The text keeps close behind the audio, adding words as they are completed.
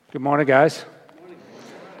Good morning, guys.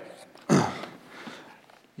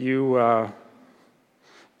 You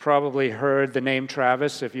probably heard the name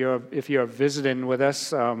Travis if you're visiting with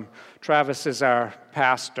us. Travis is our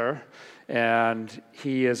pastor, and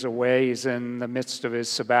he is away. He's in the midst of his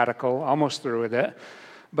sabbatical, almost through with it.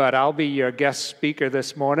 But I'll be your guest speaker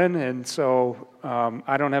this morning, and so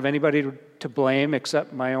I don't have anybody to blame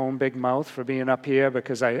except my own big mouth for being up here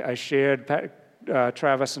because I shared.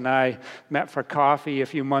 Travis and I met for coffee a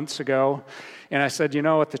few months ago, and I said,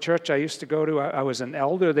 at the church I used to go to, I was an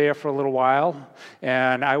elder there for a little while,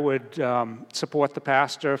 and I would support the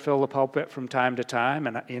pastor, fill the pulpit from time to time,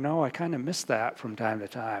 and I kind of miss that from time to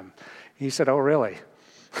time. He said, "Oh, really?"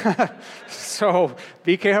 So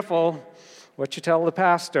be careful what you tell the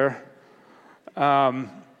pastor.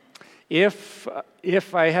 If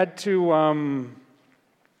I had to, and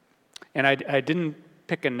I didn't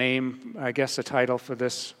pick a name, I guess a title for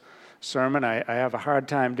this sermon. I have a hard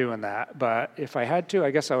time doing that. But if I had to,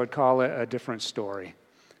 I guess I would call it A Different Story.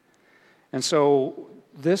 And so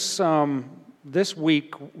this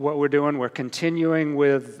week, what we're doing, we're continuing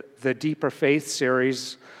with the Deeper Faith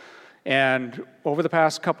series. And over the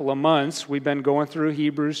past couple of months, we've been going through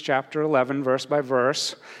Hebrews chapter 11, verse by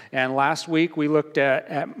verse. And last week, we looked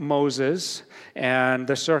at Moses and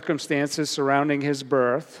the circumstances surrounding his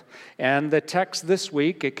birth. And the text this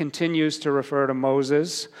week, it continues to refer to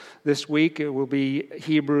Moses. This week, it will be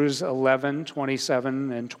Hebrews 11,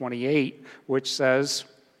 27 and 28, which says,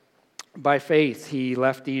 "By faith he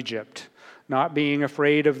left Egypt, not being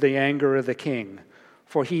afraid of the anger of the king.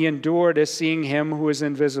 For he endured as seeing him who is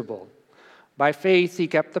invisible. By faith he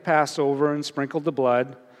kept the Passover and sprinkled the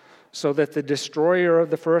blood, so that the destroyer of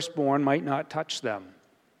the firstborn might not touch them."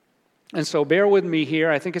 And so bear with me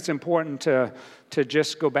here. I think it's important to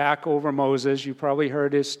just go back over Moses. You probably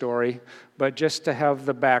heard his story, but just to have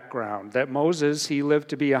the background. That Moses, he lived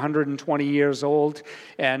to be 120 years old,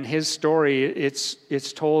 and his story,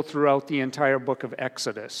 it's told throughout the entire book of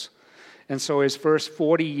Exodus. And so his first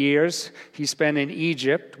 40 years he spent in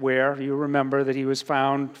Egypt, where you remember that he was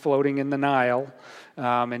found floating in the Nile,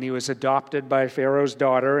 and he was adopted by Pharaoh's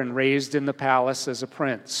daughter and raised in the palace as a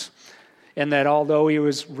prince. And that although he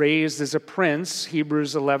was raised as a prince,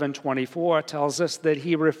 Hebrews 11:24 tells us that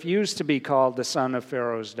he refused to be called the son of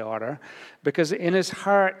Pharaoh's daughter, because in his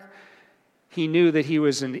heart he knew that he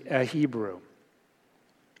was a Hebrew.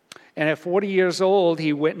 And at 40 years old,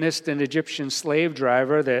 he witnessed an Egyptian slave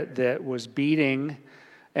driver that was beating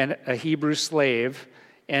a Hebrew slave,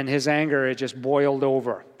 and his anger had just boiled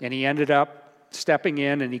over. And he ended up stepping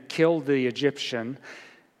in, and he killed the Egyptian,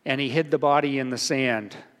 and he hid the body in the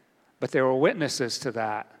sand. But there were witnesses to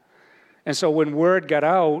that. And so when word got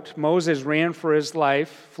out, Moses ran for his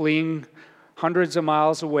life, fleeing hundreds of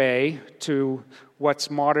miles away to what's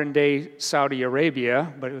modern-day Saudi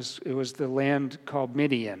Arabia, but it was the land called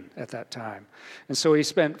Midian at that time. And so he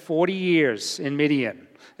spent 40 years in Midian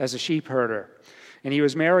as a sheep herder, and he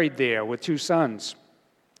was married there with 2 sons.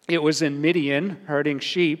 It was in Midian, herding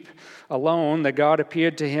sheep alone, that God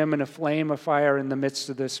appeared to him in a flame of fire in the midst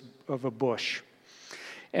of a bush.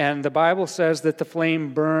 And the Bible says that the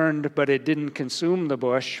flame burned, but it didn't consume the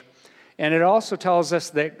bush. And it also tells us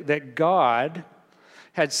that God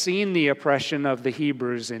had seen the oppression of the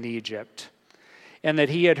Hebrews in Egypt, and that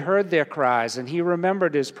he had heard their cries, and he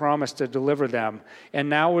remembered his promise to deliver them. And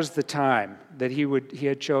now was the time that he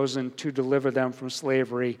had chosen to deliver them from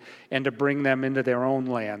slavery and to bring them into their own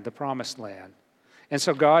land, the promised land. And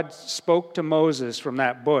so God spoke to Moses from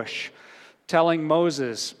that bush, telling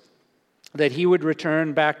Moses that he would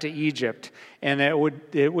return back to Egypt, and it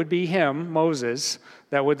would be him, Moses,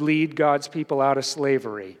 that would lead God's people out of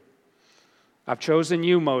slavery. "I've chosen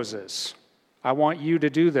you, Moses. I want you to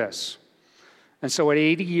do this." And so at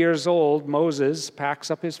 80 years old, Moses packs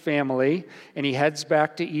up his family, and he heads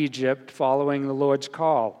back to Egypt following the Lord's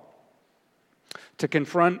call to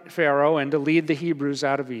confront Pharaoh and to lead the Hebrews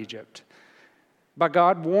out of Egypt. But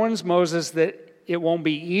God warns Moses that it won't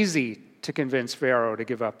be easy to convince Pharaoh to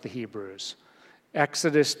give up the Hebrews.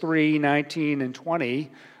 Exodus 3:19 and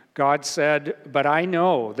 20, God said, "But I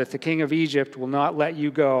know that the king of Egypt will not let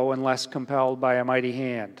you go unless compelled by a mighty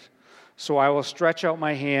hand. So I will stretch out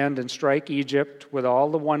my hand and strike Egypt with all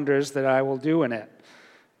the wonders that I will do in it.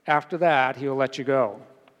 After that, he will let you go."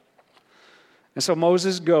 And so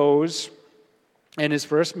Moses goes, and has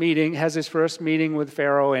his first meeting with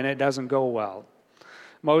Pharaoh, and it doesn't go well.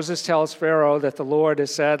 Moses tells Pharaoh that the Lord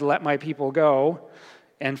has said, "Let my people go."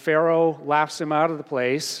 And Pharaoh laughs him out of the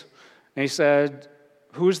place. And he said,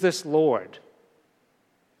 "Who's this Lord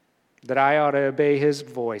that I ought to obey his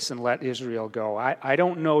voice and let Israel go? I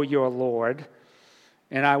don't know your Lord,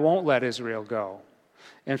 and I won't let Israel go."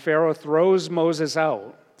 And Pharaoh throws Moses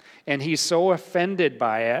out. And he's so offended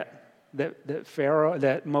by it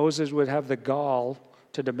that Moses would have the gall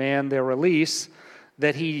to demand their release,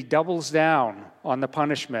 that he doubles down on the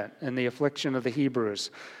punishment and the affliction of the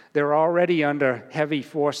Hebrews. They're already under heavy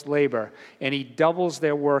forced labor, and he doubles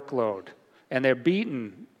their workload, and they're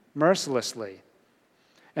beaten mercilessly.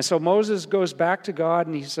 And so Moses goes back to God,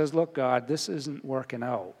 and he says, look, God, this isn't working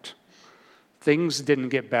out. Things didn't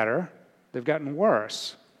get better. They've gotten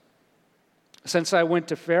worse. Since I went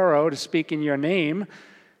to Pharaoh to speak in your name,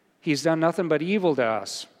 he's done nothing but evil to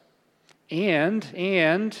us. And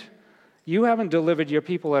you haven't delivered your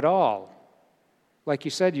people at all, like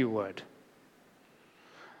you said you would.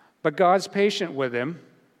 But God's patient with him,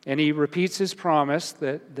 and he repeats his promise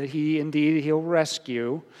that he'll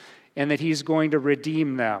rescue, and that he's going to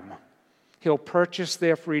redeem them. He'll purchase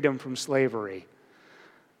their freedom from slavery.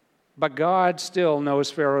 But God still knows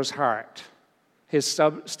Pharaoh's heart, his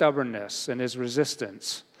stubbornness and his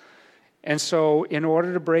resistance. And so in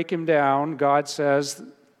order to break him down, God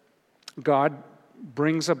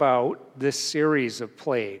brings about this series of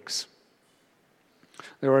plagues.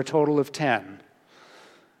 There were a total of 10.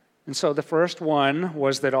 And so the first one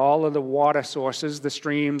was that all of the water sources, the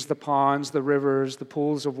streams, the ponds, the rivers, the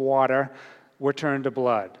pools of water, were turned to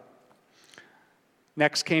blood.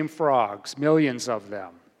 Next came frogs, millions of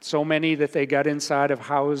them. So many that they got inside of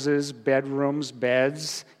houses, bedrooms,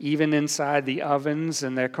 beds, even inside the ovens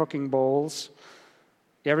and their cooking bowls.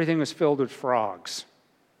 Everything was filled with frogs.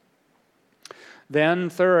 Then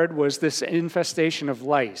third was this infestation of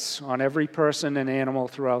lice on every person and animal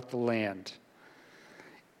throughout the land.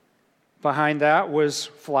 Behind that was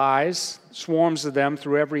flies, swarms of them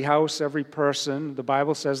through every house, every person. The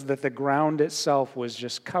Bible says that the ground itself was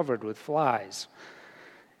just covered with flies.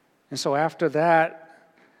 And so after that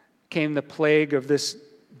came the plague of this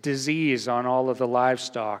disease on all of the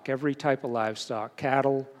livestock, every type of livestock,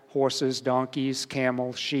 cattle, horses, donkeys,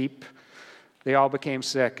 camels, sheep. They all became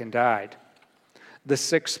sick and died. The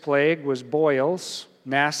sixth plague was boils,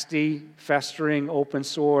 nasty, festering, open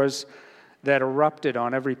sores that erupted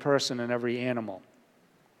on every person and every animal.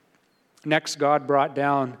 Next, God brought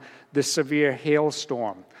down this severe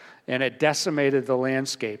hailstorm, and it decimated the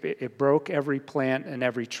landscape. It broke every plant and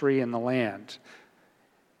every tree in the land.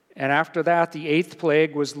 And after that, the eighth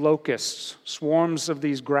plague was locusts, swarms of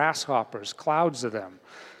these grasshoppers, clouds of them,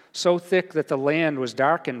 so thick that the land was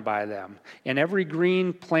darkened by them. And every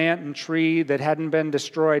green plant and tree that hadn't been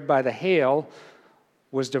destroyed by the hail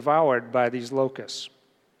was devoured by these locusts.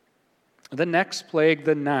 The next plague,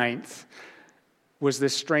 the ninth, was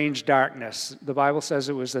this strange darkness. The Bible says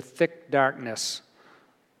it was a thick darkness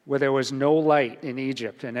where there was no light in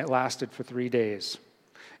Egypt, and it lasted for 3 days.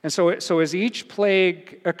 And so as each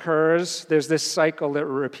plague occurs, there's this cycle that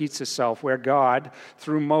repeats itself where God,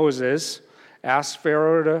 through Moses, asks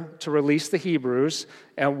Pharaoh to release the Hebrews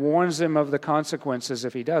and warns him of the consequences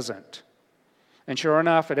if he doesn't. And sure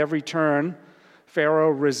enough, at every turn, Pharaoh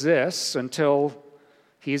resists until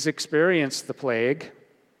he's experienced the plague,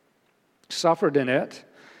 suffered in it,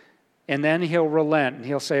 and then he'll relent and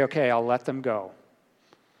he'll say, okay, I'll let them go.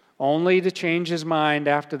 Only to change his mind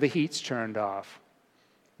after the heat's turned off,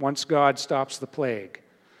 once God stops the plague.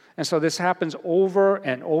 And so this happens over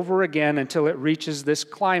and over again until it reaches this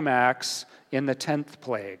climax in the 10th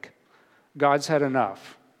plague. God's had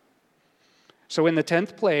enough. So in the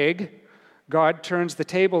 10th plague, God turns the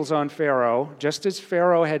tables on Pharaoh. Just as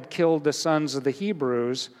Pharaoh had killed the sons of the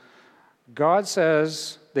Hebrews, God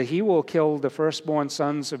says that he will kill the firstborn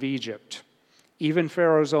sons of Egypt, even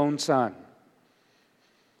Pharaoh's own son.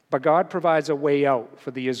 But God provides a way out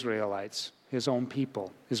for the Israelites, his own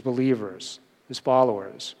people, his believers, his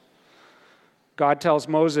followers. God tells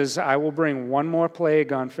Moses, I will bring one more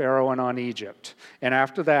plague on Pharaoh and on Egypt. And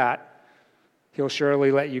after that, he'll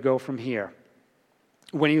surely let you go from here.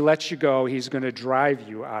 When he lets you go, he's going to drive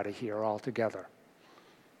you out of here altogether.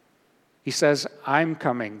 He says, I'm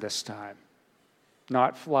coming this time.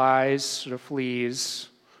 Not flies or fleas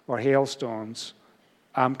or hailstones.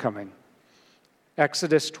 I'm coming.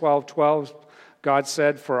 Exodus 12:12, God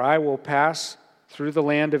said, for I will pass through the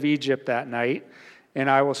land of Egypt that night, and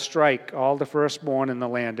I will strike all the firstborn in the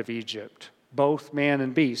land of Egypt, both man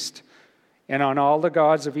and beast. And on all the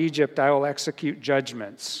gods of Egypt I will execute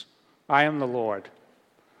judgments. I am the Lord.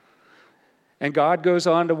 And God goes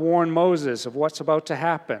on to warn Moses of what's about to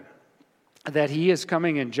happen, that he is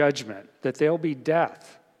coming in judgment, that there'll be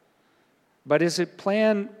death. But his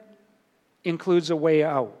plan includes a way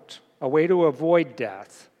out, a way to avoid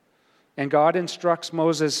death. And God instructs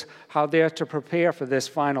Moses how they're to prepare for this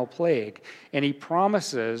final plague. And he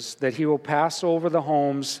promises that he will pass over the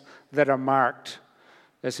homes that are marked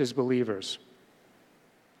as his believers.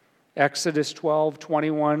 Exodus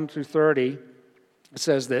 12:21 through 30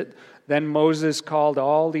 says that, "Then Moses called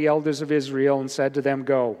all the elders of Israel and said to them,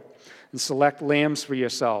 'Go and select lambs for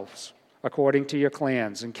yourselves, according to your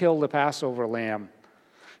clans, and kill the Passover lamb.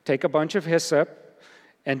 Take a bunch of hyssop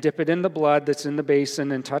and dip it in the blood that's in the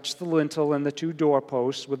basin, and touch the lintel and the 2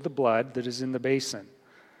 doorposts with the blood that is in the basin.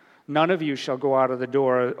 None of you shall go out of the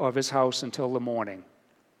door of his house until the morning.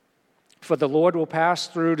 For the Lord will pass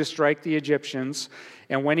through to strike the Egyptians,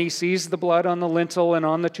 and when he sees the blood on the lintel and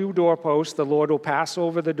on the 2 doorposts, the Lord will pass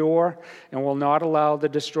over the door and will not allow the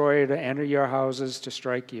destroyer to enter your houses to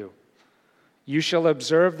strike you. You shall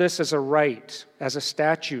observe this as a rite, as a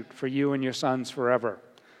statute for you and your sons forever.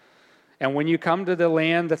 And when you come to the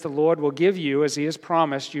land that the Lord will give you, as he has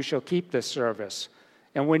promised, you shall keep this service.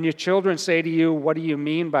 And when your children say to you, 'What do you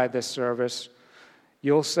mean by this service?'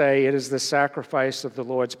 you'll say, 'It is the sacrifice of the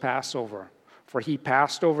Lord's Passover. For he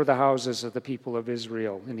passed over the houses of the people of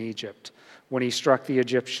Israel in Egypt when he struck the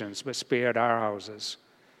Egyptians, but spared our houses.'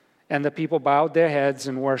 And the people bowed their heads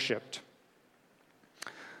and worshipped.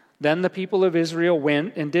 Then the people of Israel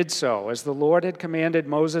went and did so. As the Lord had commanded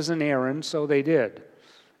Moses and Aaron, so they did.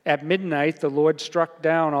 At midnight, the Lord struck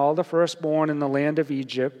down all the firstborn in the land of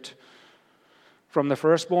Egypt, from the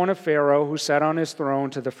firstborn of Pharaoh who sat on his throne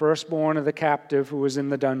to the firstborn of the captive who was in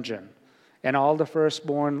the dungeon, and all the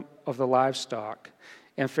firstborn of the livestock.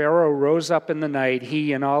 And Pharaoh rose up in the night,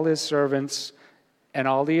 he and all his servants and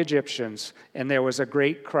all the Egyptians, and there was a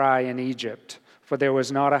great cry in Egypt, for there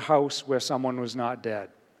was not a house where someone was not dead."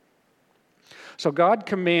 So God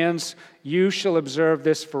commands, "You shall observe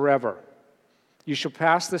this forever. You shall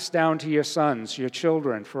pass this down to your sons, your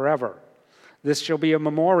children, forever. This shall be a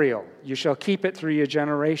memorial. You shall keep it through your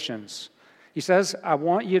generations." He says, "I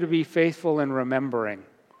want you to be faithful in remembering.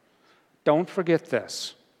 Don't forget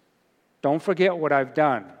this. Don't forget what I've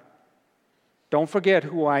done. Don't forget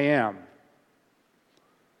who I am."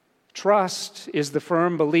 Trust is the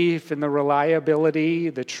firm belief in the reliability,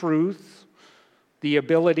 the truth, the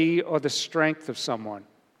ability, or the strength of someone.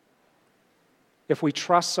 If we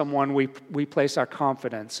trust someone, we place our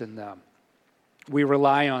confidence in them. We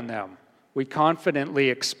rely on them. We confidently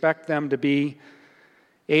expect them to be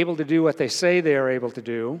able to do what they say they are able to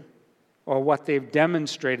do, or what they've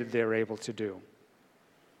demonstrated they're able to do.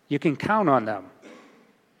 You can count on them.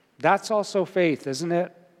 That's also faith, isn't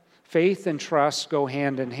it? Faith and trust go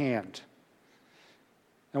hand in hand.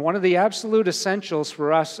 And one of the absolute essentials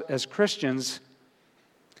for us as Christians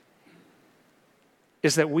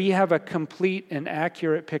is that we have a complete and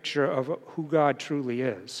accurate picture of who God truly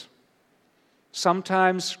is.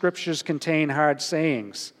 Sometimes scriptures contain hard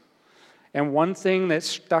sayings. And one thing that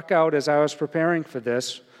stuck out as I was preparing for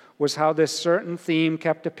this was how this certain theme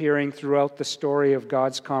kept appearing throughout the story of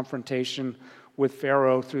God's confrontation with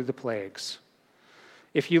Pharaoh through the plagues.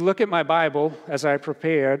 If you look at my Bible as I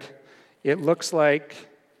prepared, it looks like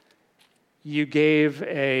you gave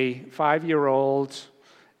a 5-year-old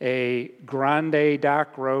a grande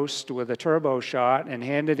dark roast with a turbo shot and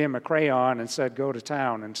handed him a crayon and said, "Go to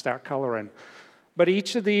town and start coloring." But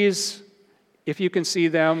each of these, if you can see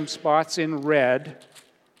them, spots in red,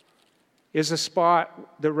 is a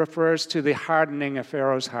spot that refers to the hardening of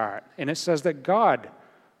Pharaoh's heart. And it says that God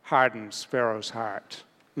hardens Pharaoh's heart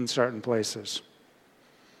in certain places.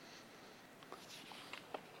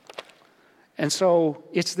 And so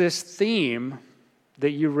it's this theme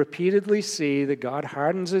that you repeatedly see, that God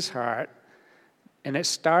hardens his heart, and it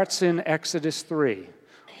starts in Exodus 3,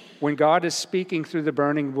 when God is speaking through the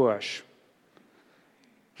burning bush.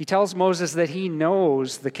 He tells Moses that he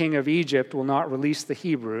knows the king of Egypt will not release the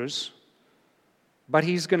Hebrews, but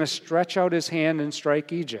he's going to stretch out his hand and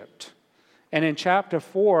strike Egypt. And in chapter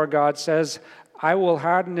 4, God says, "I will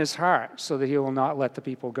harden his heart so that he will not let the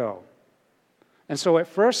people go." And so at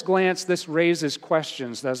first glance, this raises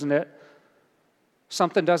questions, doesn't it?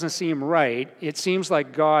 Something doesn't seem right. It seems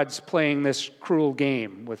like God's playing this cruel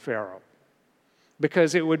game with Pharaoh,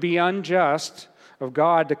 because it would be unjust of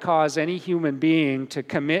God to cause any human being to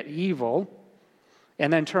commit evil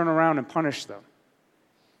and then turn around and punish them.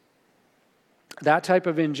 That type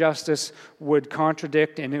of injustice would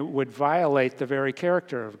contradict and it would violate the very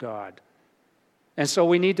character of God. And so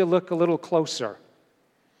we need to look a little closer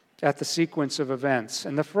at the sequence of events.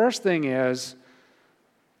 And the first thing is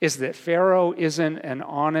that Pharaoh isn't an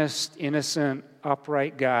honest, innocent,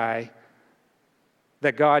 upright guy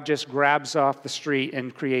that God just grabs off the street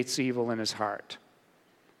and creates evil in his heart.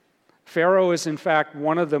 Pharaoh is, in fact,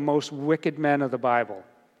 one of the most wicked men of the Bible.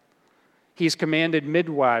 He's commanded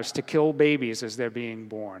midwives to kill babies as they're being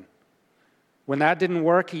born. When that didn't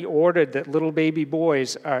work, he ordered that little baby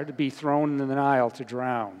boys are to be thrown in the Nile to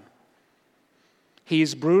drown.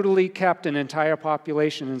 He's brutally kept an entire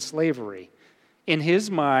population in slavery. In his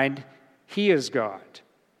mind, he is God.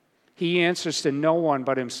 He answers to no one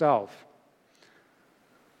but himself.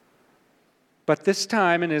 But by this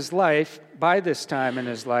time in his life,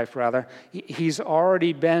 he's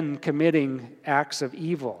already been committing acts of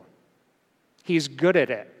evil. He's good at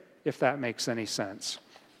it, if that makes any sense.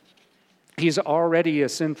 He's already a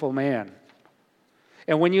sinful man.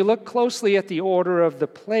 And when you look closely at the order of the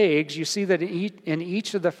plagues, you see that in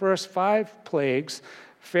each of the first 5 plagues,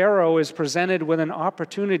 Pharaoh is presented with an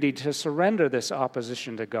opportunity to surrender this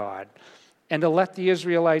opposition to God and to let the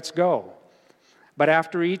Israelites go. But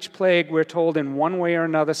after each plague, we're told in one way or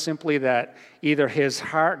another simply that either his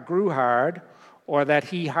heart grew hard or that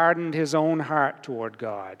he hardened his own heart toward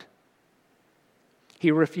God.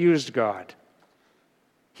 He refused God.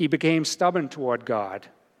 He became stubborn toward God,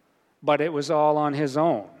 but it was all on his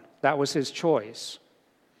own. That was his choice.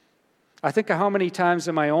 I think of how many times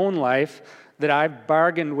in my own life that I've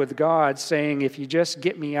bargained with God saying, if you just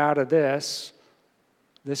get me out of this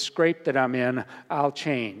scrape that I'm in, I'll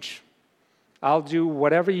change. I'll do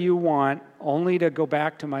whatever you want, only to go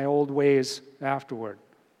back to my old ways afterward.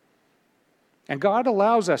 And God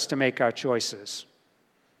allows us to make our choices,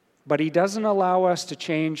 but he doesn't allow us to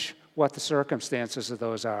change what the circumstances of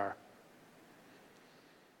those are.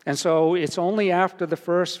 And so it's only after the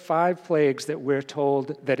first 5 plagues that we're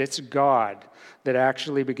told that it's God that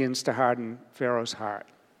actually begins to harden Pharaoh's heart.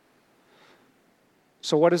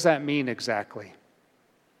 So what does that mean exactly?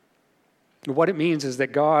 What it means is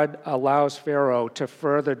that God allows Pharaoh to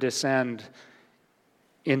further descend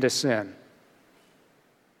into sin.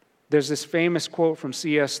 There's this famous quote from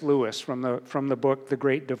C.S. Lewis from the book The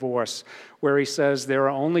Great Divorce, where he says, there are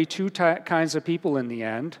only 2 kinds of people in the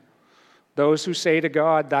end: those who say to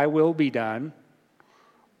God, thy will be done,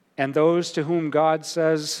 and those to whom God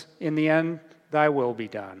says in the end, thy will be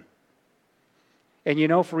done. And you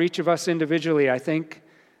know, for each of us individually, I think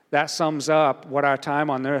that sums up what our time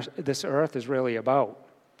on this earth is really about.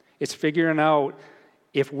 It's figuring out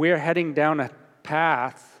if we're heading down a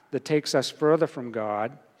path that takes us further from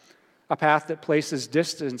God, a path that places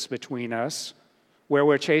distance between us, where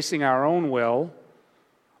we're chasing our own will,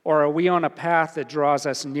 or are we on a path that draws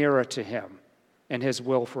us nearer to him and his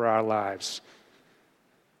will for our lives?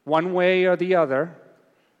 One way or the other,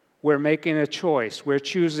 we're making a choice. We're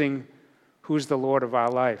choosing who's the Lord of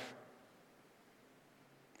our life,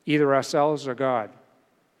 either ourselves or God.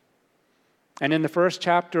 And in the first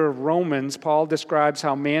chapter of Romans, Paul describes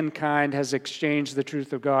how mankind has exchanged the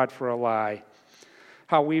truth of God for a lie,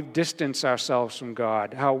 how we've distanced ourselves from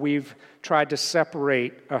God, how we've tried to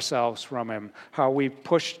separate ourselves from him, how we've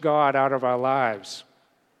pushed God out of our lives.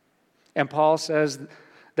 And Paul says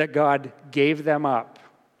that God gave them up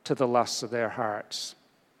to the lusts of their hearts.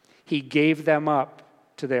 He gave them up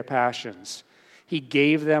to their passions. He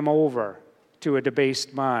gave them over to a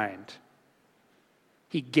debased mind.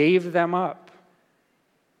 He gave them up.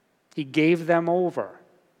 He gave them over.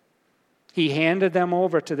 He handed them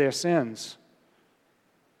over to their sins.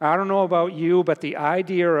 I don't know about you, but the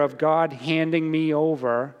idea of God handing me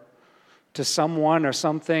over to someone or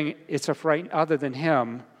something, other than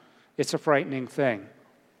him, it's a frightening thing.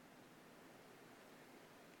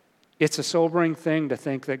 It's a sobering thing to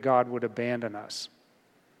think that God would abandon us.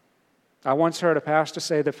 I once heard a pastor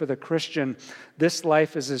say that for the Christian, this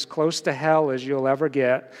life is as close to hell as you'll ever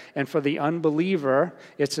get, and for the unbeliever,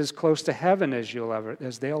 it's as close to heaven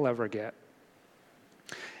as they'll ever get.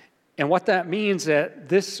 And what that means that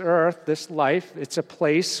this earth, this life, it's a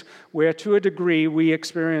place where to a degree we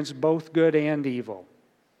experience both good and evil.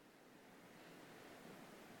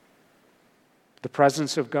 The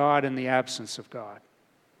presence of God and the absence of God.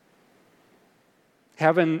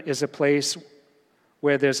 Heaven is a place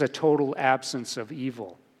where there's a total absence of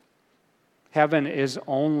evil. Heaven is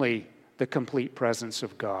only the complete presence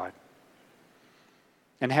of God.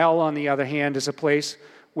 And hell, on the other hand, is a place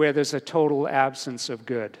where there's a total absence of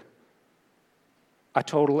good, a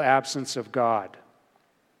total absence of God,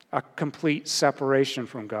 a complete separation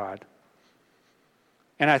from God.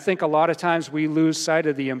 And I think a lot of times we lose sight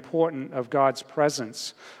of the importance of God's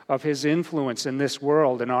presence, of his influence in this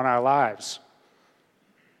world and on our lives.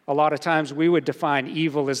 A lot of times we would define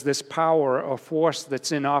evil as this power or force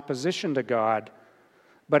that's in opposition to God,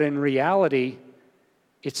 but in reality,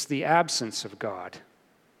 it's the absence of God.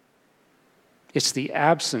 It's the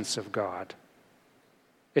absence of God.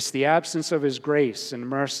 It's the absence of his grace and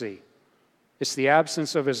mercy. It's the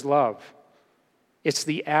absence of his love. It's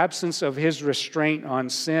the absence of his restraint on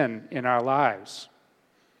sin in our lives.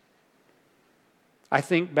 I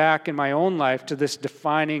think back in my own life to this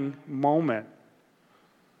defining moment.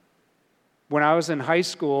 When I was in high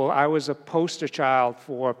school, I was a poster child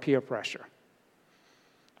for peer pressure.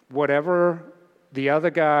 Whatever the other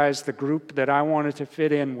guys, the group that I wanted to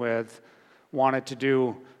fit in with, wanted to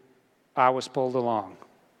do, I was pulled along.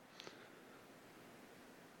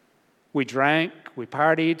 We drank, we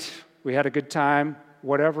partied, we had a good time,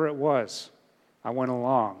 whatever it was, I went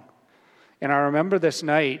along. And I remember this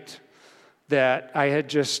night that I had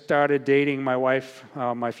just started dating my wife,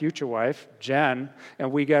 my future wife, Jen,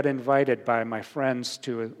 and we got invited by my friends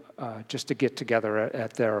to just to get together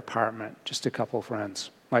at their apartment, just a couple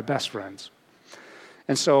friends, my best friends.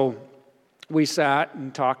 And so we sat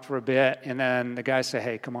and talked for a bit, and then the guy said,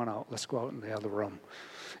 hey, come on out, let's go out in the other room.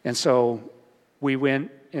 And so we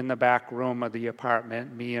went in the back room of the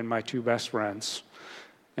apartment, me and my two best friends,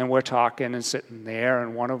 and we're talking and sitting there,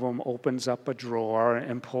 and one of them opens up a drawer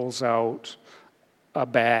and pulls out a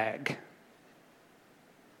bag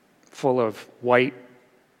full of white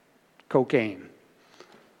cocaine.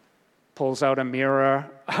 Pulls out a mirror,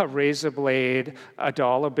 a razor blade, a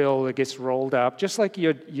dollar bill that gets rolled up, just like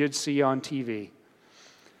you'd see on TV.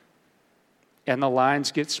 And the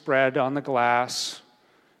lines get spread on the glass,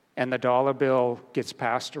 and the dollar bill gets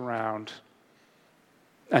passed around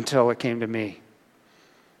until it came to me.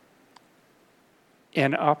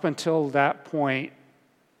 And up until that point,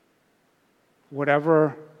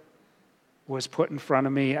 whatever was put in front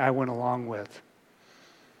of me, I went along with.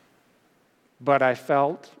 But I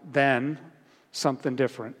felt then something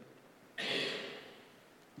different.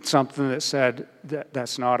 Something that said,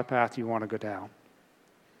 that's not a path you want to go down.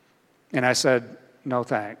 And I said, no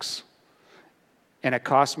thanks. And it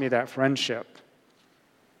cost me that friendship.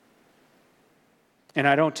 And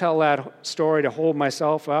I don't tell that story to hold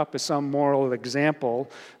myself up as some moral example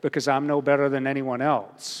because I'm no better than anyone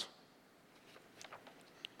else.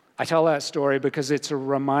 I tell that story because it's a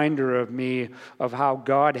reminder of me of how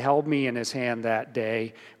God held me in his hand that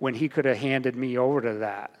day when he could have handed me over to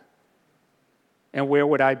that. And where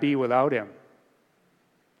would I be without him?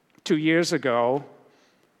 2 years ago,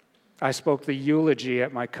 I spoke the eulogy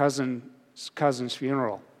at my cousin's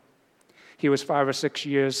funeral. He was 5 or 6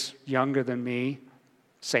 years younger than me.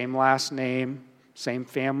 Same last name, same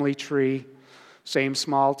family tree, same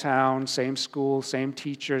small town, same school, same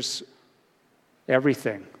teachers,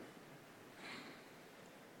 everything.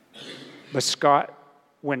 But Scott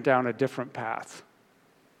went down a different path.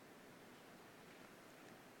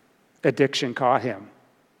 Addiction caught him.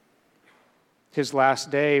 His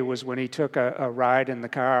last day was when he took a ride in the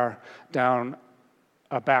car down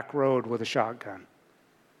a back road with a shotgun.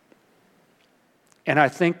 And I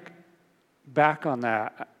think back on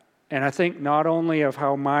that, and I think not only of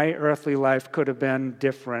how my earthly life could have been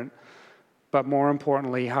different, but more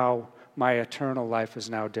importantly, how my eternal life is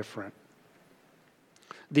now different.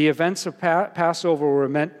 The events of Passover were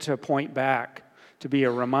meant to point back, to be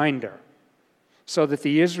a reminder, so that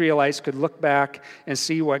the Israelites could look back and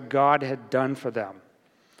see what God had done for them,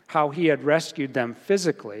 how he had rescued them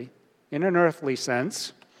physically, in an earthly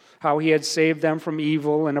sense, how he had saved them from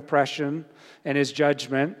evil and oppression and his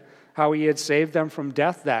judgment, how he had saved them from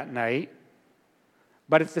death that night.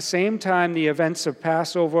 But at the same time, the events of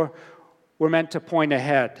Passover were meant to point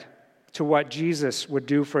ahead to what Jesus would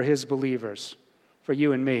do for his believers, for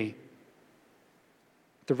you and me,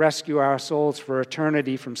 to rescue our souls for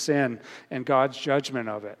eternity from sin and God's judgment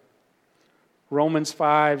of it. Romans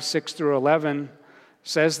 5, 6 through 11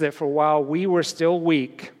 says that for while we were still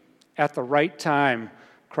weak, at the right time,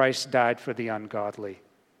 Christ died for the ungodly.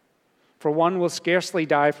 For one will scarcely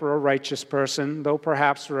die for a righteous person, though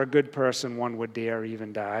perhaps for a good person one would dare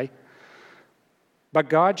even die. But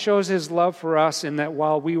God shows his love for us in that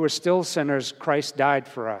while we were still sinners, Christ died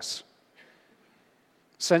for us.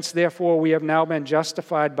 Since therefore we have now been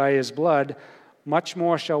justified by his blood, much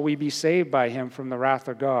more shall we be saved by him from the wrath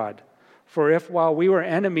of God. For if while we were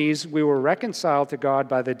enemies we were reconciled to God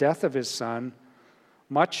by the death of his Son,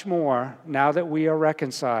 much more, now that we are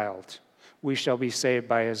reconciled, we shall be saved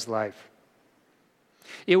by his life.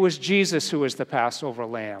 It was Jesus who was the Passover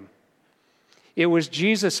lamb. It was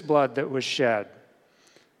Jesus' blood that was shed.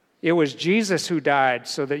 It was Jesus who died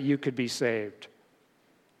so that you could be saved.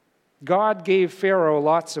 God gave Pharaoh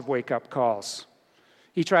lots of wake-up calls.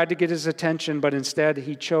 He tried to get his attention, but instead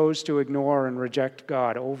he chose to ignore and reject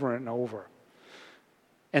God over and over.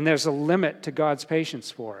 And there's a limit to God's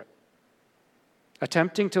patience for it.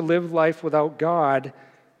 Attempting to live life without God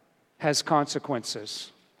has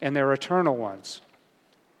consequences, and they're eternal ones.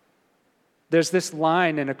 There's this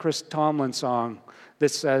line in a Chris Tomlin song that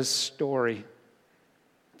says, story.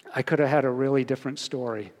 I could have had a really different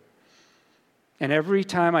story. And every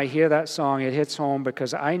time I hear that song, it hits home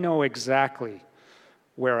because I know exactly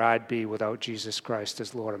where I'd be without Jesus Christ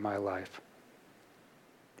as Lord of my life.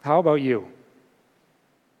 How about you?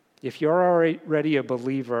 If you're already a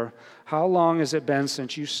believer, how long has it been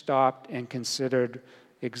since you stopped and considered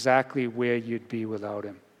exactly where you'd be without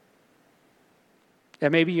him?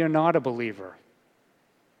 And maybe you're not a believer.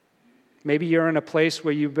 Maybe you're in a place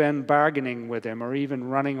where you've been bargaining with him or even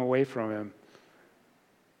running away from him.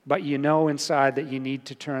 But you know inside that you need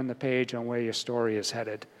to turn the page on where your story is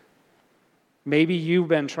headed. Maybe you've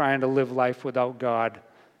been trying to live life without God,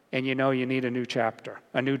 and you know you need a new chapter,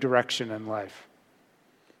 a new direction in life.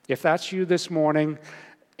 If that's you this morning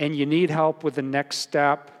and you need help with the next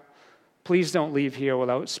step, please don't leave here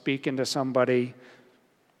without speaking to somebody.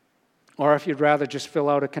 Or if you'd rather just fill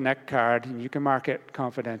out a Connect card, and you can mark it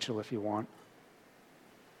confidential if you want.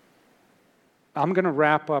 I'm going to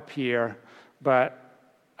wrap up here, but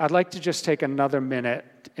I'd like to just take another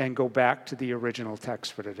minute and go back to the original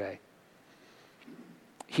text for today.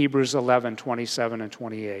 Hebrews 11, 27 and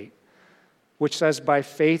 28, which says, "By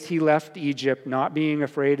faith he left Egypt, not being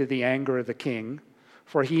afraid of the anger of the king,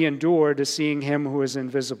 for he endured as seeing him who is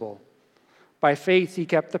invisible. By faith he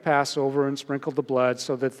kept the Passover and sprinkled the blood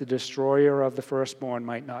so that the destroyer of the firstborn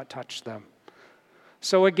might not touch them."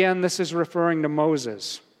 So again, this is referring to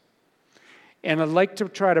Moses. And I'd like to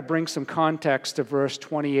try to bring some context to verse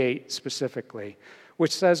 28 specifically,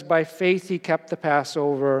 which says, "By faith he kept the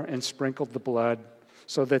Passover and sprinkled the blood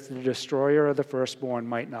so that the destroyer of the firstborn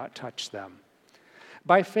might not touch them."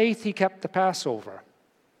 By faith he kept the Passover.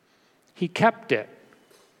 He kept it.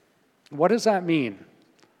 What does that mean?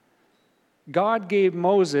 God gave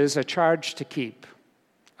Moses a charge to keep,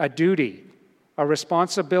 a duty, a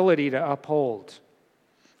responsibility to uphold.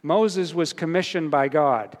 Moses was commissioned by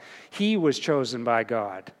God. He was chosen by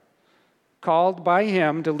God, called by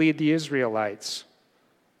him to lead the Israelites.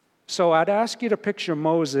 So I'd ask you to picture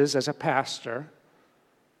Moses as a pastor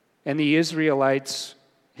and the Israelites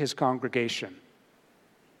his congregation.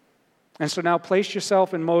 And so now place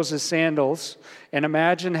yourself in Moses' sandals and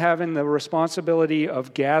imagine having the responsibility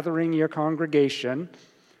of gathering your congregation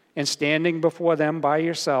and standing before them by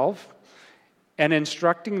yourself and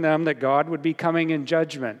instructing them that God would be coming in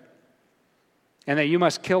judgment and that you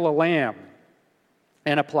must kill a lamb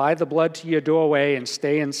and apply the blood to your doorway and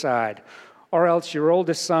stay inside, or else your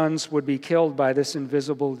oldest sons would be killed by this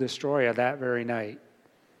invisible destroyer that very night.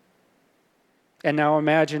 And now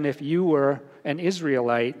imagine if you were an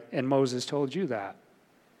Israelite and Moses told you that.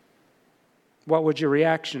 What would your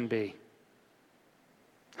reaction be?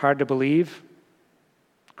 Hard to believe?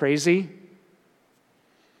 Crazy?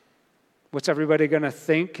 What's everybody going to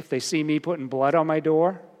think if they see me putting blood on my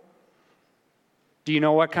door? Do you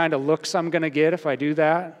know what kind of looks I'm going to get if I do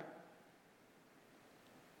that?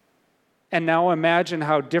 And now imagine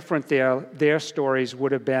how different their stories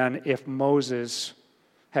would have been if Moses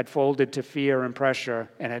had folded to fear and pressure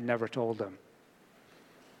and had never told them.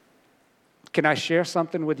 Can I share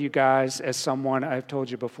something with you guys as someone, I've told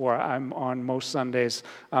you before, I'm on most Sundays,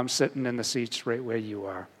 I'm sitting in the seats right where you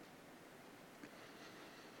are.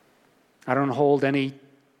 I don't hold any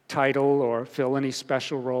title or fill any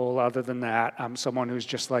special role other than that. I'm someone who's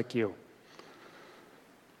just like you.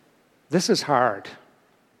 This is hard.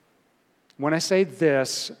 When I say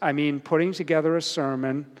this, I mean putting together a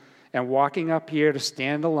sermon and walking up here to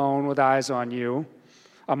stand alone with eyes on you,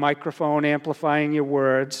 a microphone amplifying your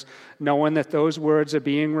words, knowing that those words are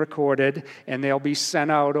being recorded and they'll be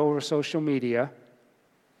sent out over social media.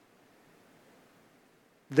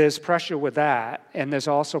 There's pressure with that, and there's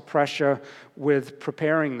also pressure with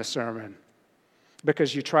preparing the sermon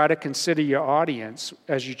because you try to consider your audience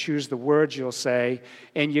as you choose the words you'll say,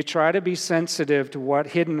 and you try to be sensitive to what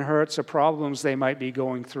hidden hurts or problems they might be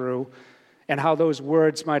going through and how those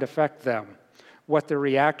words might affect them, what their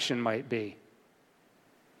reaction might be.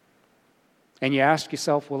 And you ask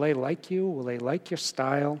yourself, will they like you? Will they like your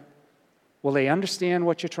style? Will they understand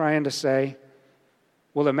what you're trying to say?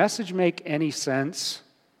 Will the message make any sense?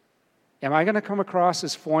 Am I going to come across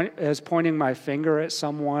as pointing my finger at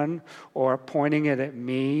someone or pointing it at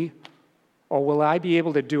me? Or will I be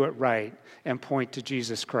able to do it right and point to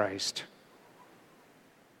Jesus Christ?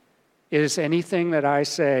 Is anything that I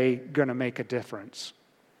say going to make a difference?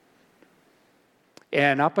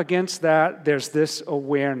 And up against that, there's this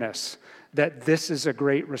awareness that this is a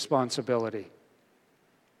great responsibility.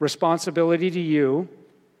 Responsibility to you,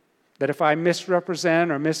 that if I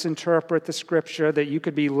misrepresent or misinterpret the scripture, that you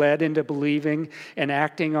could be led into believing and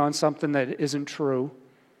acting on something that isn't true.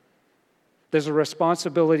 There's a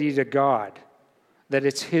responsibility to God, that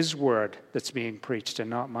it's His word that's being preached and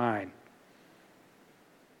not mine.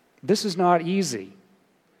 This is not easy.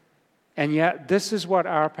 And yet, this is what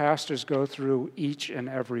our pastors go through each and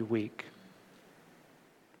every week.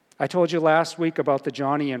 I told you last week about the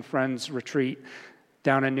Johnny and Friends retreat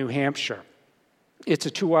down in New Hampshire. It's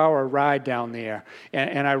a 2-hour ride down there.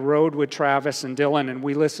 And I rode with Travis and Dylan, and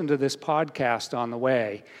we listened to this podcast on the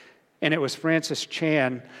way. And it was Francis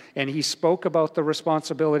Chan, and he spoke about the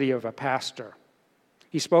responsibility of a pastor.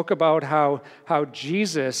 He spoke about how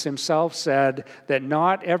Jesus himself said that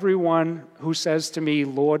not everyone who says to me,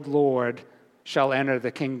 Lord, Lord, shall enter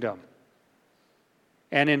the kingdom.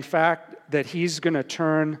 And in fact, that he's going to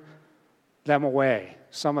turn them away,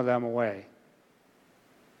 some of them away.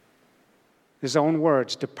 His own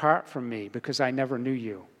words, depart from me because I never knew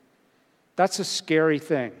you. That's a scary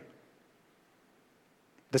thing.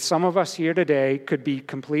 That some of us here today could be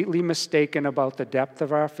completely mistaken about the depth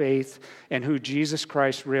of our faith and who Jesus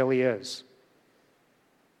Christ really is.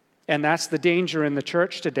 And that's the danger in the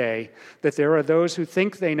church today, that there are those who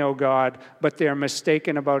think they know God, but they're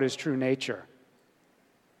mistaken about his true nature.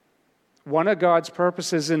 One of God's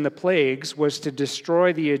purposes in the plagues was to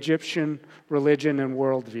destroy the Egyptian religion and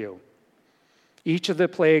worldview. Each of the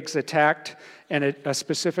plagues attacked a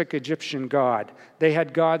specific Egyptian god. They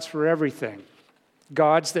had gods for everything.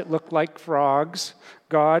 Gods that looked like frogs,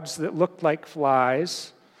 gods that looked like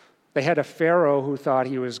flies. They had a Pharaoh who thought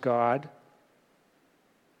he was God.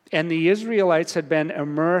 And the Israelites had been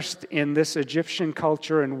immersed in this Egyptian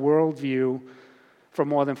culture and worldview for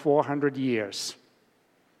more than 400 years.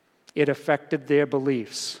 It affected their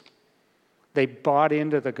beliefs. They bought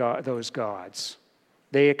into those gods.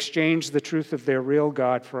 They exchanged the truth of their real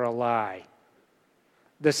God for a lie.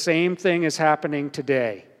 The same thing is happening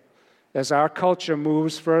today. As our culture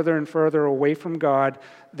moves further and further away from God,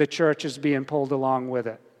 the church is being pulled along with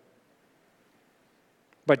it.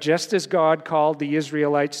 But just as God called the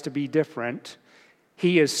Israelites to be different,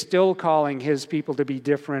 he is still calling his people to be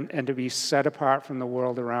different and to be set apart from the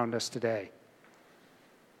world around us today.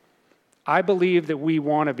 I believe that we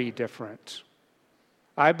want to be different.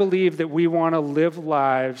 I believe that we want to live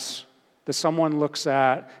lives that someone looks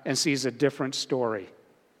at and sees a different story.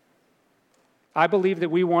 I believe that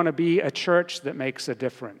we want to be a church that makes a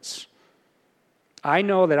difference. I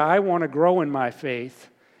know that I want to grow in my faith,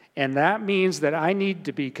 and that means that I need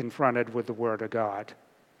to be confronted with the Word of God.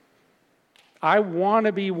 I want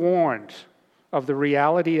to be warned of the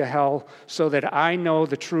reality of hell so that I know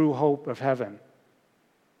the true hope of heaven.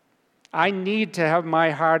 I need to have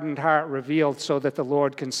my hardened heart revealed so that the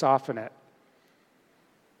Lord can soften it.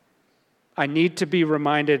 I need to be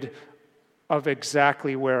reminded of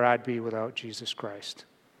exactly where I'd be without Jesus Christ.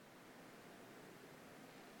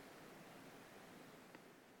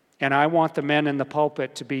 And I want the men in the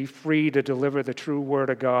pulpit to be free to deliver the true word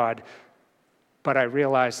of God, but I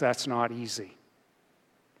realize that's not easy.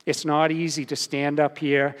 It's not easy to stand up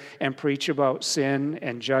here and preach about sin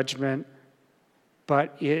and judgment,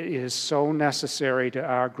 but it is so necessary to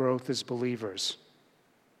our growth as believers.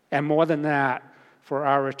 And more than that, for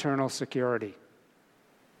our eternal security.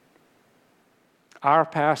 Our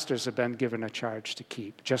pastors have been given a charge to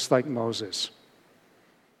keep, just like Moses.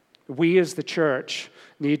 We as the church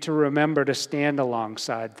need to remember to stand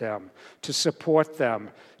alongside them, to support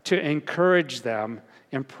them, to encourage them,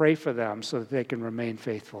 and pray for them so that they can remain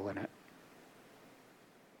faithful in it.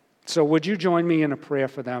 So would you join me in a prayer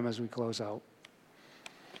for them as we close out?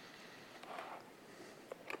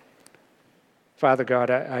 Father God,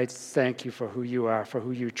 I thank you for who you are, for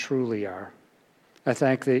who you truly are. I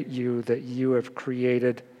thank that you have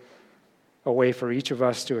created a way for each of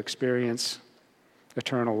us to experience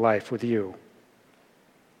eternal life with you,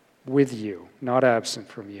 not absent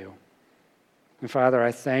from you. And Father,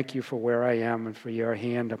 I thank you for where I am and for your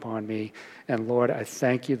hand upon me. And Lord, I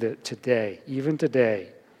thank you that today, even today,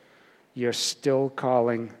 you're still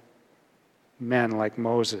calling men like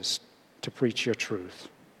Moses to preach your truth.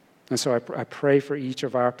 And so I pray for each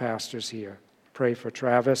of our pastors here. Pray for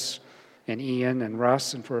Travis and Ian and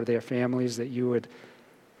Russ and for their families, that you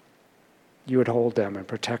would hold them and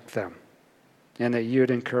protect them, and that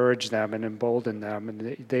you'd encourage them and embolden them, and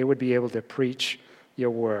that they would be able to preach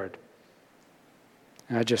your word.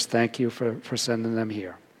 And I just thank you for sending them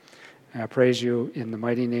here. And I praise you in the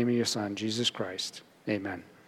mighty name of your Son, Jesus Christ. Amen.